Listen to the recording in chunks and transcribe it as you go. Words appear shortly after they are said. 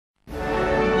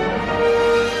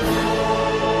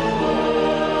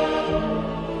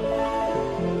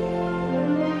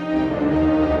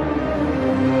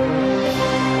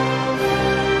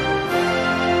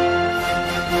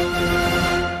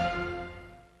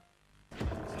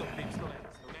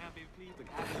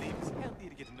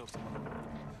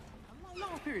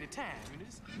period of time. You know,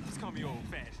 just call me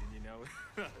old-fashioned, you know.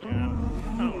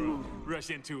 I don't rush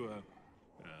into a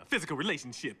physical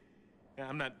relationship.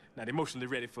 I'm not emotionally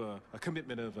ready for a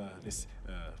commitment of this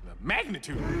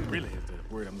magnitude. Really is the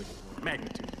word I'm looking for.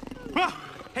 Magnitude. Well,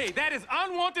 hey, that is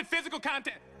unwanted physical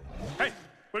contact. Hey,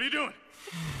 what are you doing?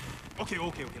 Okay,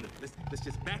 look, let's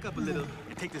just back up a little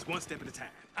and take this one step at a time.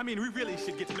 I mean, we really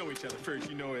should get to know each other first,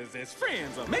 you know, as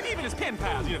friends, or maybe even as pen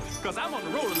pals, you know, because I'm on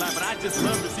the road a lot, but I just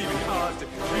love receiving cards to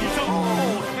read. So,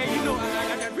 hey, you know,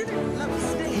 I really love to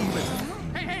stay,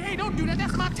 but hey, don't do that.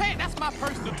 That's my tab. That's my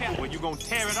personal tab. Well, you gonna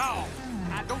tear it off.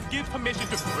 I don't give permission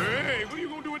to. Hey, what are you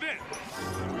gonna do with that?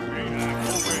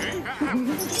 Hey,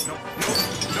 no.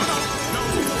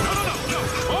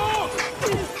 Oh!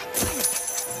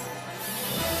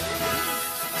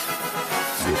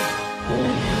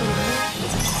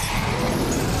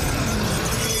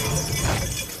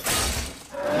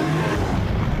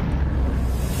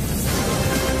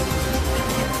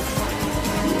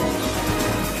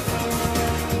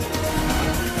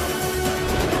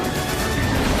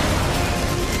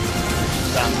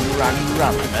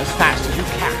 Run as fast as you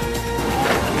can.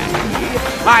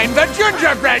 I'm the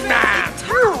gingerbread man!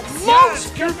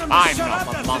 I'm not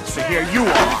the monster here, you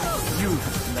are! You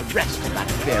and the rest of that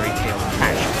fairy tale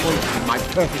trash floating in my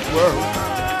perfect world.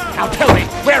 Now tell me,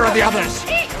 where are the others?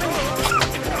 I've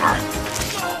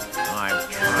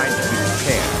tried to be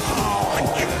fair,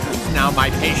 creature. Now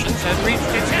my patience has reached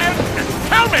its end.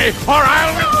 Tell me, or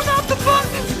I'll... No, not the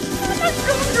button! I'm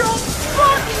gonna drop the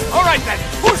button! All right then,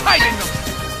 who's hiding them?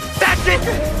 That's it!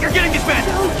 You're getting this bad!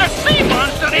 The sea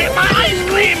monster ate my ice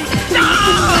cream! No!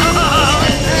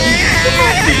 The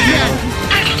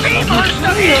sea monster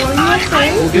ate my ice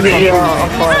cream! I'll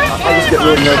just get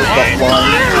really nervous about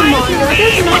flying. Come on,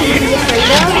 there's not